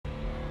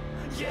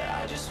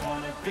Yeah, I just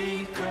wanna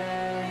be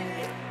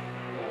great.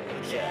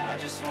 Yeah, I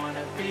just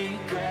wanna be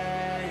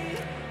great.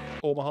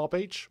 Omaha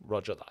Beach,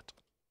 roger that.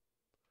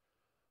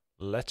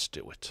 Let's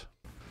do it.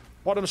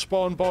 Bottom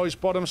spawn, boys,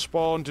 bottom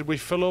spawn. Did we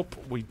fill up?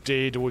 We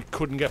did. We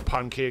couldn't get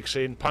pancakes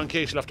in.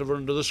 Pancakes, you'll have to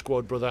run into the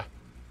squad, brother.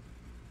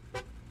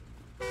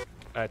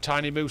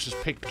 Tiny Moose has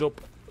picked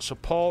up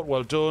support.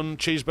 Well done.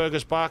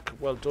 Cheeseburger's back.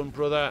 Well done,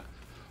 brother.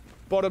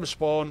 Bottom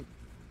spawn.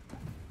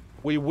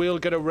 We will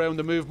get around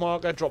the move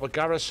marker, drop a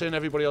garrison.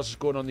 Everybody else is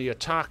going on the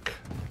attack.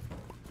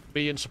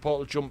 B and support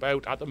will jump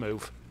out at the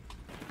move.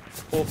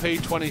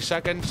 OP, 20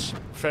 seconds.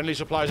 Friendly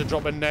supplies are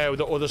dropping now.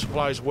 The other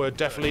supplies were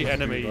definitely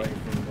enemy.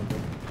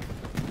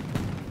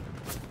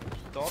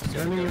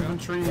 Enemy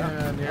infantry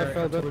near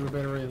a little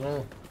bit at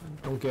all.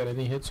 Don't get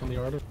any hits on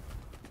the order.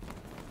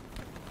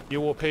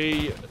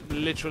 UOP,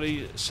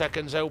 literally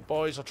seconds out,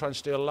 boys. I'll try and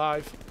stay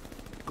alive.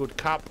 Good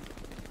cap.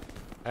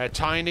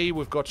 Tiny,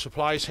 we've got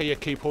supplies here.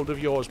 Keep hold of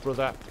yours,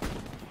 brother.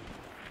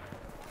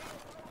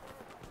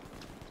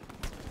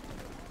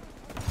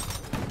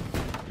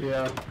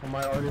 Yeah, on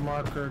my early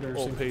marker, there's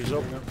OP's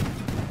up.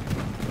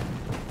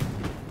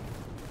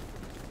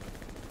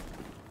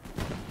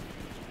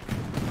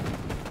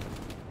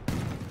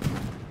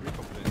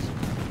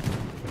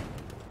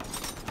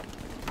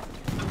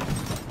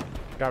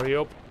 Carry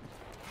up.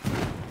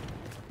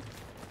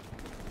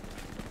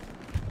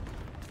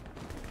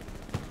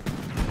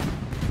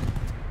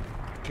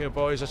 Okay,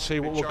 boys, let's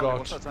see what we've got.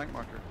 What's that tank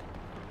marker?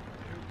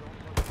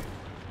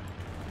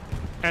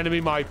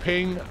 Enemy my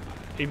ping.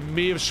 He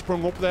may have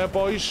sprung up there,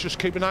 boys. Just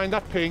keep an eye on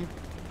that ping.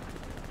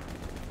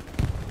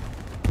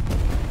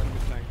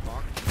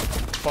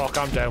 Fuck,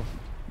 I'm down.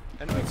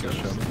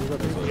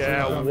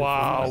 Yeah,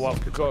 wow,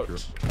 I've got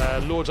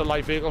loads of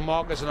light vehicle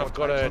markers and I've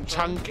got a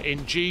tank in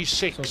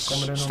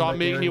G6. Start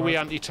making your way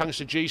anti-tanks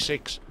to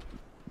G6.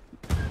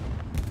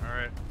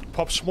 Alright.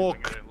 Pop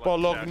smoke,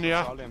 Bologna.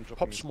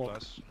 Pop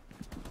smoke.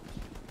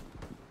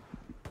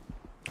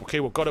 Okay,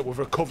 we've got it, we've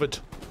recovered.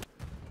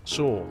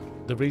 So,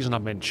 the reason I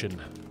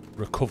mention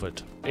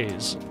recovered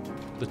is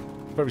the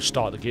very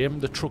start of the game,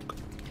 the truck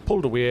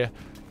pulled away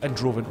and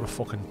drove into a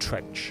fucking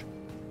trench.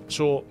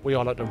 So, we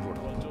all had to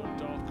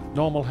run.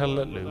 Normal hell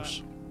let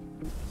loose.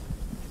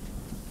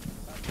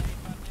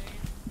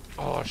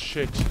 Oh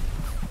shit.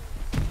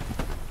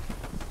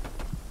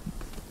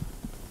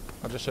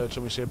 I just heard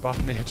somebody say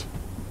batonade.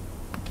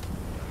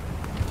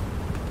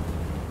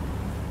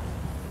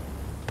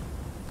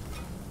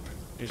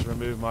 He's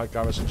removed my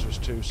garrisons was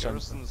 2 cents.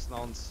 Garrison's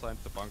now inside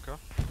the bunker.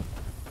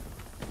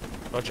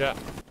 Roger.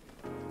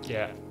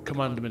 Yeah,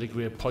 Commander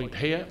Mitigate point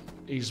here.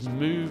 He's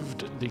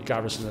moved the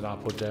garrison that I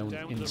put down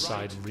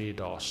inside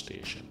radar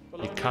station.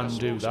 He can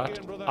do that.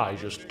 I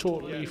just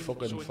totally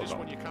fucking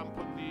forgot.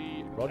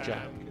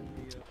 Roger.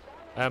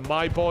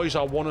 My boys,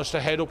 I want us to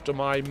head up to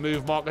my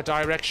move marker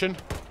direction.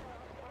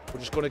 We're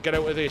just going to get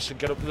out of this and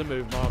get up to the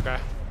move marker.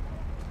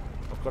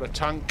 I've got a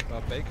tank.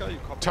 Baker, you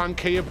copy? Tank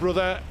here,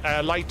 brother.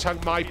 Light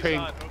tank, my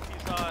ping.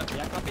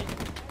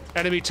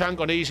 Enemy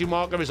tank on easy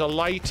marker is a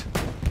light.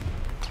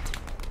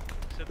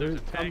 There's a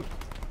tank.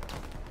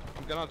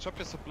 I'm gonna chop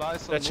your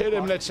supplies. Let's hit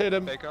him, let's hit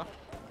him. Baker.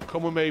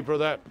 Come with me,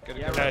 brother.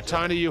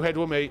 Tiny, you head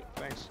with me.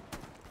 Thanks.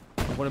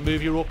 I'm going to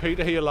move your OP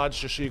to here, lads,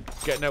 just so you're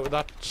getting out of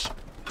that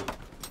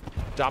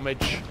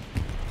damage.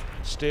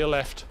 Stay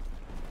left.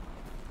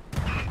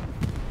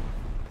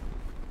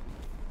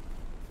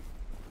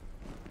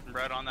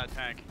 Right on that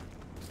tank.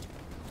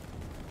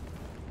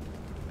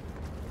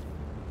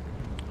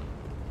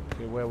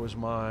 Okay, where was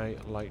my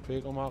light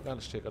vehicle marker?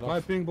 Let's take it off.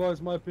 My ping,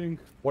 boys, my ping.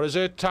 What is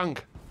it?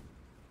 Tank?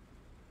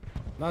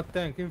 Not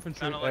tank,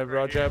 infantry.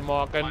 Roger,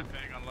 marking.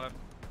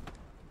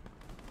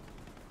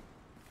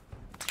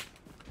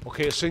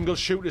 Okay, a single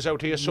shoot is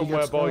out here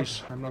somewhere,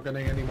 boys. I'm not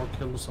getting any more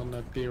kills on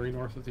that dairy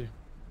north of you.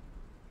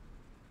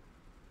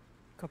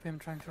 Copy, I'm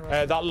trying to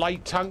run. That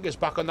light tank is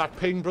back on that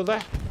ping,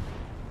 brother.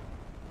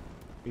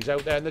 He's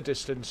out there in the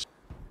distance.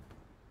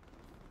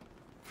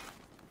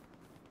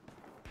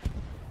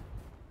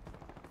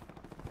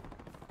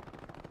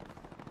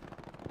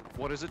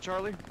 What is it,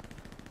 Charlie?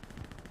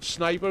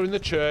 Sniper in the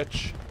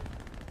church.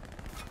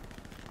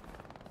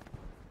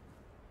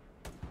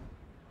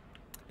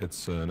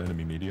 It's an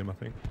enemy medium, I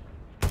think.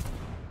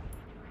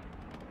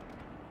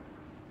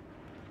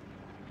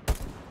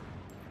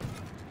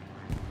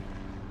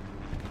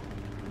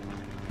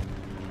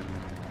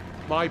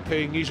 My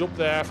ping, he's up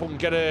there. If I can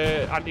get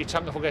a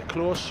anti-tank, if I get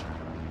close.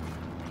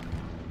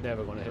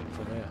 Never going to hit him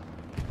from here.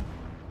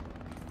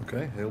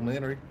 Okay, Hail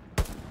Mary.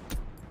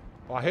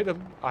 Oh, I hit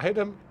him. I hit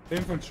him.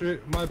 Infantry,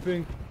 my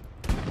ping.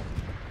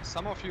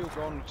 Some of you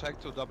go and check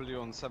to W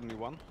on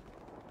 71.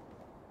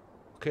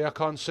 Okay, I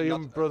can't see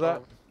him,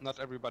 brother. Not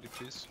everybody,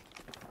 please.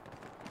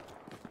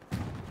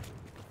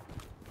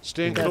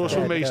 Staying close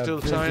with me,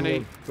 still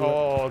Tiny.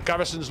 Oh,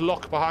 garrison's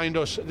locked behind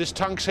us. This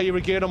tank's here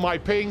again on my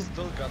ping.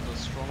 Still got the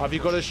strong. Have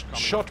you got a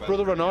shot,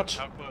 brother, or not?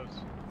 How close?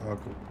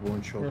 I've got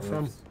one shot Where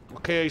from?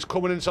 Okay, he's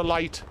coming into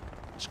light.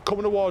 He's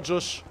coming towards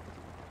us.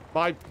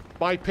 My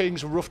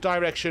ping's rough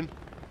direction.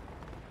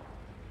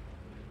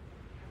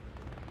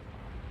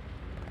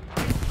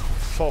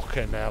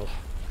 Fucking hell.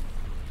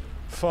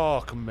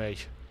 Fuck me.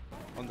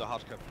 On the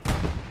hard cap.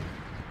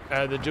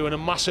 They're doing a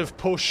massive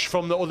push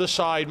from the other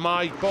side.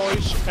 My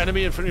boys,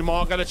 enemy infantry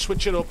marker, let's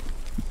switch it up.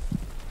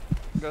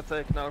 Got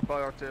taken out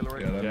by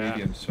artillery. Yeah, that Yeah.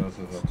 medium south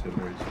of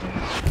artillery.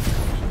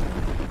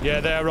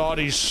 Yeah, their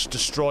arty's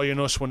destroying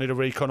us. We need a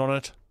recon on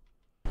it.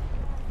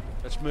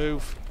 Let's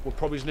move. We'll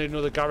probably need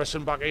another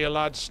garrison back here,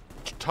 lads.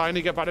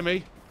 Tiny, get back to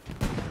me.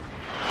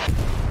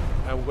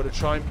 And we're going to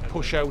try and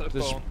push out.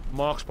 There's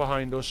marks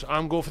behind us.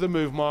 I'm going for the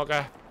move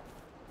marker.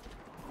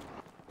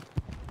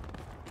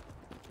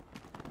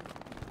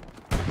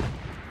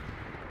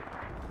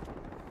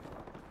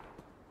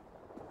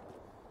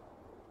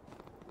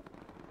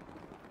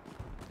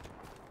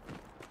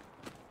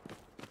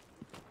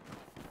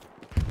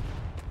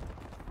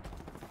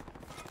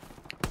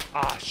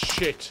 Ah,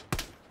 shit.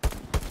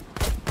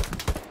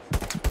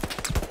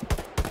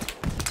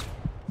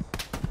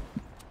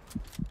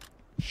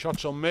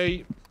 Shots on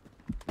me.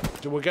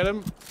 Do we get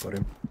him? Got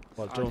him.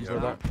 Well done for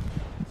that.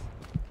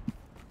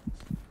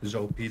 There's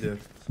OP there.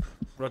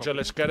 Roger,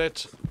 let's get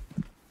it.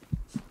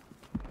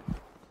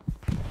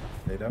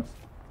 Laid out.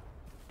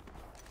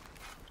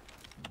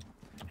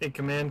 Hey,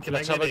 command, can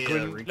Let's I have get a a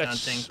green. recon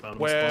Let's. tank bottom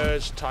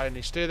Where's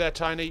Tiny? Stay there,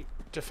 Tiny.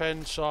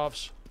 Defend,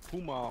 Sarves.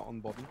 Puma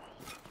on bottom.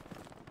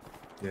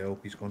 Yeah,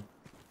 OP's gone.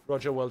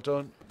 Roger, well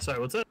done. spawn? Sorry,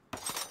 what's that?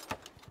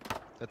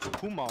 That's a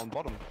Puma on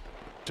bottom.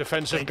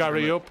 Defensive Thank you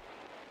Gary very up.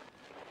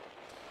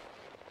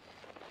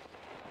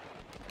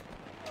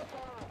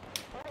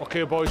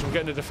 Okay, boys, we're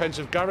getting a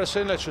defensive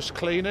garrison. Let's just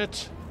clean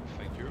it.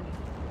 Thank you.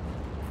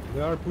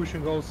 They are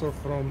pushing also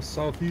from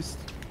southeast.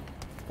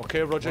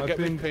 Okay, Roger, My get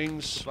me ping.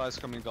 pings. Supplies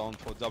coming down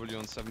for W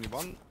on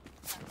 71.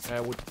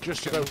 We're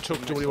just about took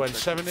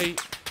WN70.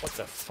 What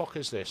the fuck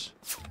is this?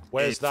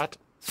 Where's that?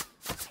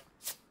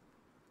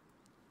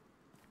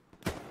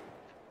 I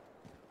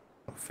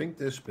think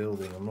this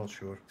building, I'm not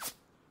sure.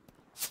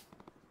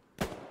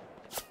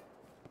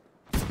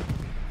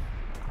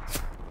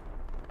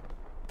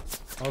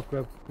 Oh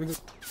crap.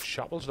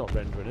 Chapel's not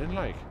rendering in,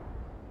 like.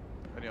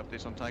 Any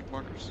updates on tank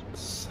markers?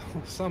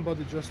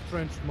 Somebody just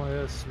trenched my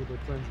ass with a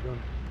trench gun.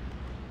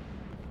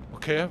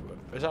 Okay,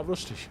 is that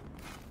Rusty?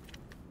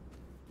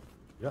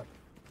 Yeah.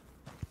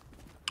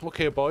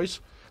 Okay, boys.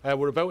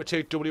 We're about to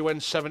take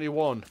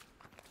WN71.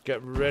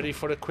 Get ready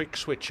for a quick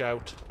switch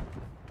out.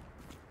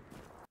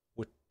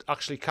 We're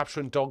actually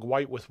capturing Dog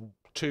White with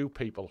 2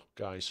 people,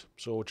 guys.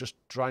 So just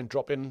try and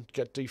drop in,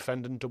 get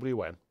defending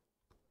WN.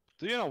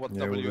 Do you know what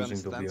Yeah, we're WN losing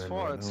stands WN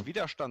for? right It's now.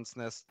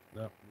 Widerstandsnest.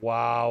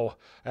 Wow.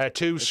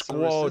 2 It's a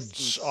squads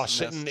resistance are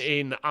sitting nest,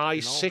 in full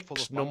I6, of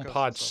bunkers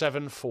numpad and stuff.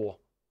 7-4.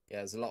 Yeah,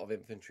 there's a lot of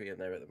infantry in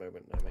there at the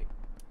moment, I mean.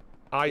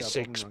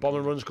 I6, bombing bombing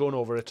run. run's going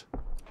over it.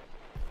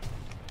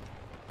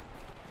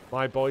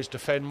 My boys,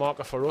 defend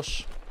marker for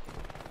us.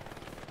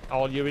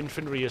 All your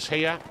infantry is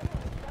here.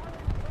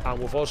 And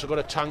we've also got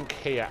a tank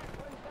here.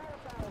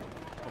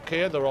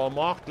 Okay, they're all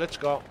marked. Let's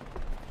go.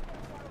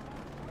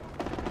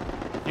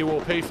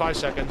 UOP, 5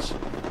 seconds.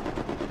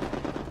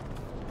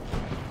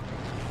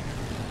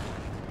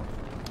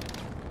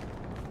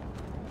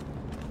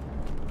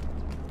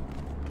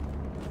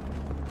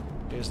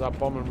 Here's that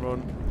bomb and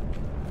run.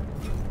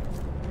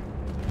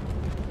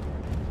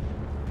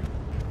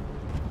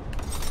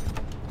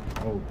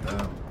 Oh,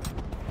 damn.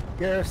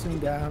 Garrison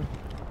down.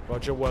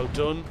 Roger, well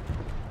done.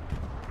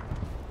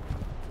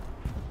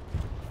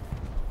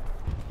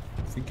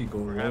 I think he got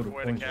a We're load of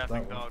halfway to points with capping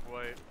that one. Dog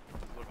White.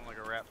 It's looking like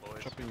a rat,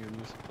 boys. Dropping you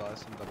new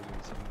supplies on W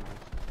on 71.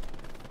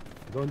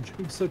 Don't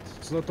jinx it.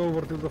 It's not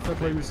over till the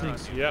fat lady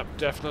sings. Yep,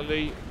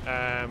 definitely.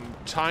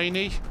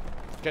 Tiny,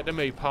 get to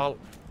me, pal.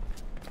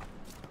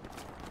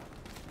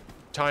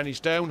 Tiny's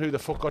down. Who the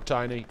fuck got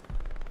Tiny?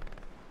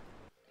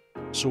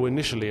 So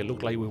initially it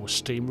looked like we were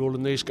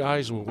steamrolling these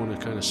guys and we were going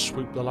to kind of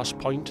swoop the last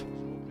point.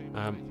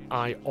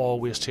 I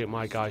always take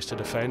my guys to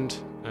defend,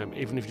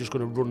 even if you're just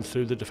going to run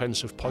through the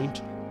defensive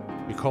point,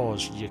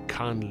 because you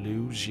can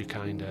lose your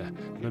kind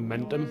of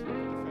momentum.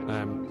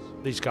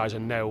 These guys are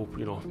now,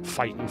 you know,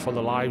 fighting for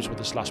their lives with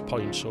this last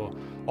point, so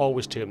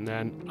always take them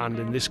then. And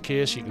in this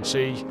case, you can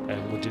see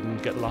we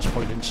didn't get the last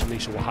point instantly,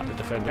 so we had to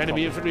defend.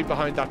 Enemy infantry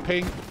behind that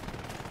ping.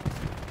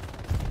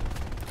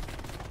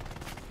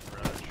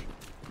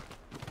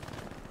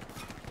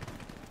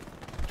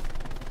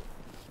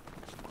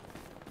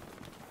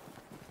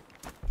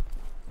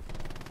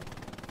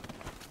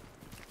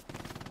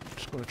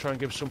 Just going to try and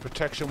give some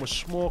protection with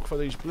smoke for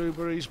these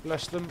blueberries,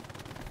 bless them.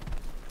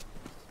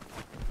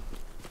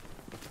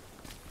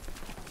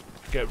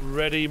 Get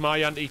ready, my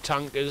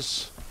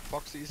anti-tankers.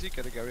 Fox easy,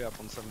 get a Gary up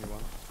on 71.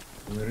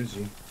 Where is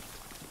he?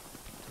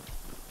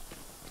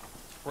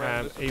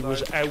 He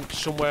was out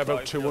somewhere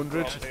about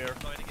 200.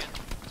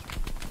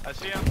 I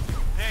see him.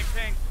 Ping,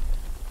 ping.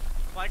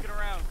 Flanking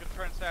around. Gonna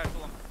try and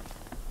satchel him.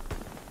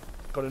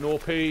 Got an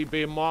OP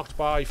being marked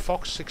by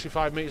Fox,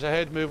 65 metres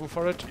ahead, moving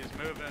for it. He's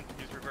moving.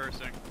 He's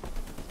reversing.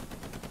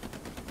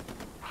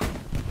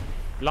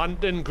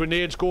 Landing,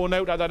 grenades going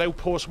out at that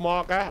outpost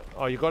marker.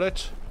 Oh, you got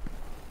it?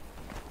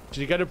 Did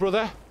you get it,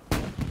 brother? Yeah,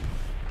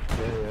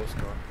 it's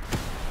gone.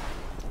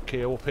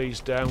 Okay,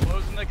 OP's down.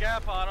 Closing the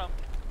gap on him.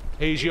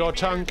 He's your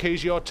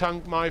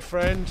tank, my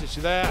friend. Is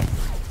he there?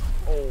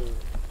 Oh.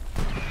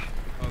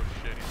 Oh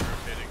shit, he's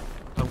rotating.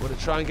 I'm going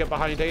to try and get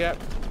behind here.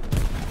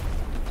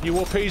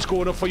 UOP's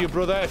going up for you,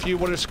 brother. If you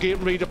want to escape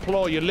and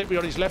redeploy, you're literally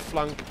on his left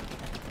flank.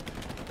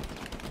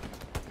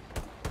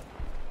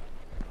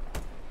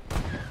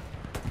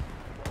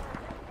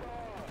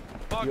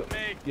 Fuck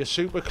me. You're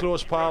super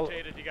close, pal.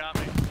 Rotated, you got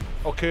me.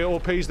 Okay,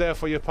 OP's there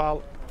for you,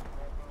 pal.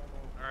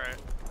 Alright.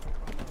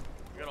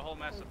 We got a whole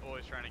mess of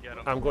boys trying to get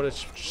him. I'm going to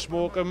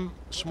smoke him.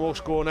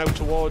 Smoke's going out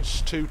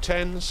towards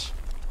 210s.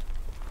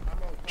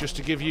 Just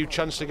to give you a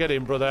chance to get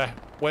in, brother.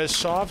 Where's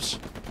Sarves?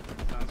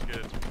 Sounds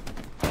good.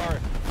 Alright.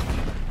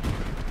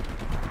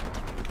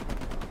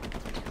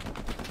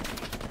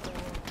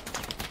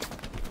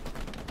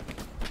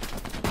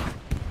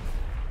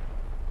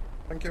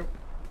 Thank you.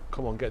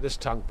 Come on, get this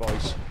tank,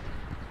 boys.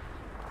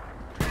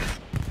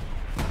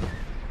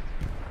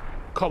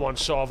 Come on,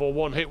 Sarvo,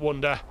 one-hit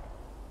wonder.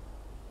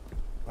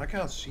 I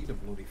can't see the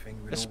bloody thing.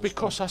 It's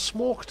because I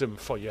smoked him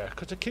for you,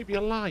 because to keep you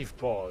alive,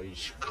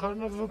 boys. You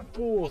can't have it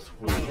both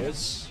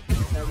ways.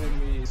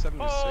 Enemy 76.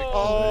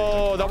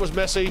 Oh, that was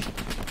messy.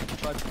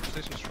 Tried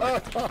precision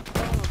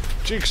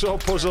strike. Jigsaw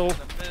puzzle.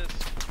 The miss.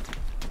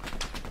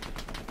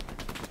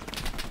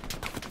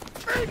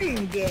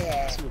 Burning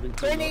dead!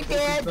 Burning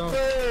dead, burn!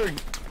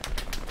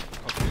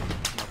 Okay,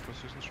 my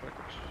precision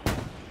strikers.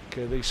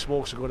 Okay, these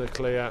smokes are going to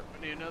clear.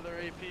 We need another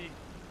AP.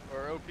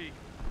 Or OP.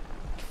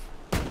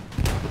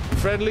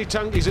 Friendly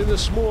tank, he's in the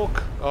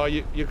smoke. Oh,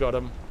 you got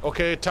him.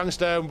 Okay, tank's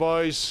down,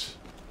 boys.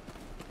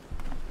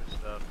 Good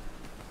stuff.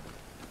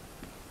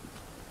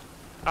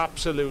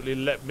 Absolutely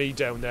let me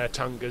down there,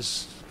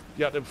 tankers.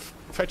 You have to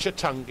fetch a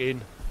tank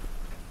in.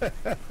 They're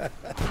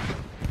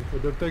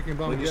taking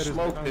down Well, you the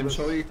smoked him,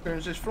 so he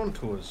turns his front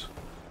to us.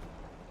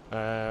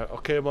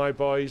 Okay, my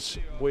boys,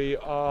 we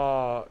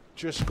are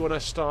just going to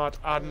start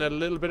adding a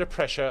little bit of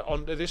pressure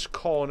onto this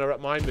corner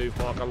at my move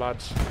marker,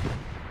 lads.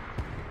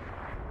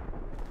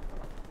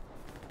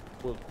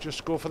 We'll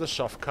just go for the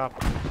soft cap.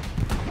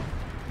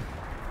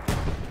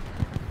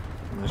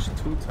 And there's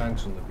 2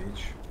 tanks on the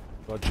beach.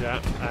 Roger.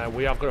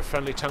 We have got a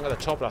friendly tank at the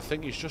top, but I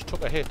think he's just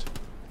took a hit.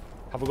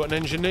 Have we got an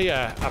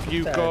engineer? Have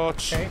you got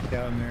Tank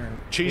down there.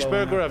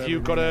 Cheeseburger? Have you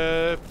got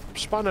a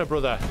spanner,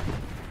 brother?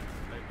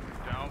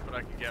 I don't, but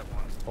I can get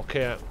one.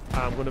 Okay,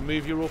 I'm going to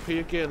move your OP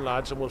again,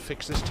 lads, and we'll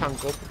fix this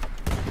tank up.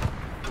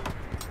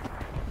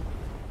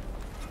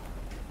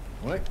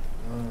 Right.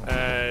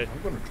 I'm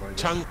gonna try this.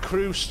 Tank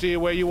crew, stay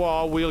where you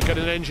are. We'll get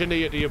an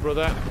engineer to you,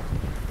 brother.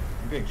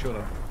 I'm getting shot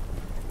at.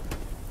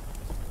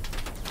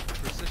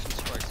 Precision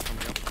strikes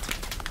coming up.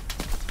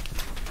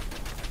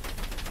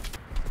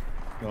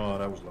 Oh,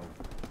 that was low.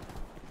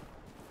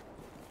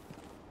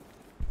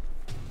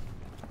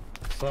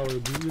 Sorry,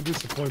 you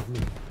disappoint me.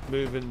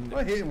 Moving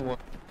I hit him one.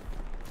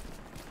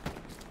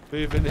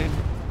 in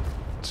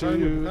to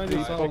the I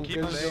Keep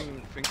bunkers.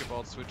 saying, think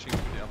about switching to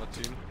the other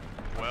team.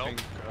 Well. I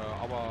think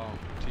our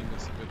team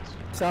is a bit...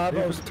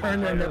 Savo's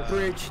turning the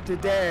bridge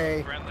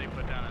today. Friendly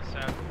put down a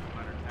saddle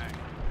under tank.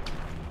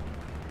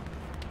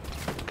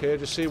 Okay,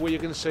 just see what you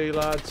can see,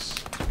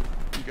 lads.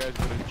 You guys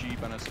got a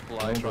Jeep and a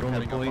supply Don't truck go on the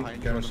heading up point.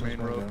 behind you on the Garrison's main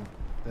going road. down.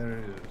 There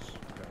it is.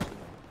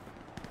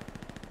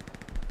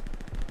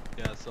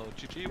 Yeah, so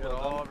GG, Get well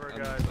all done. of our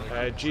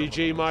and, guys.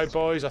 GG, my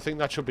boys. I think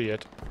that should be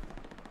it.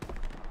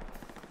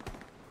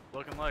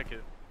 Looking like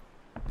it.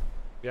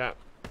 Yeah.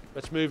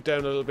 Let's move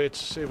down a little bit,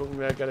 see if we can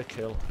get a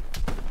kill.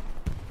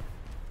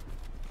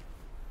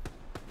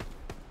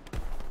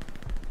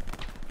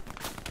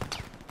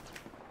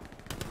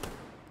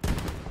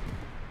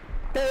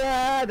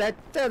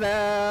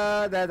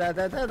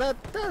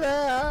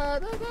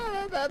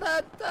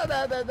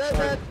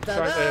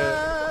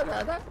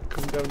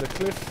 Come down the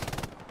cliff.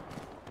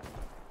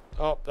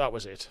 Oh, that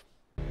was it.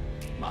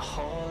 My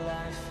whole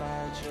life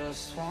I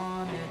just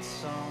wanted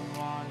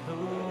someone who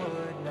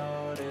would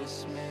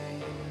notice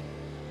me.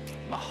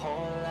 My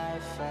whole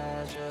life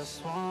I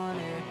just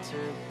wanted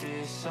to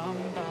be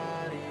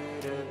somebody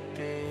to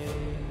be.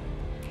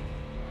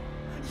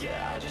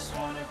 Yeah, I just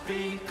wanna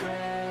be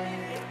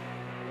great.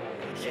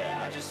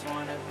 Yeah, I just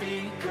wanna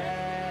be great.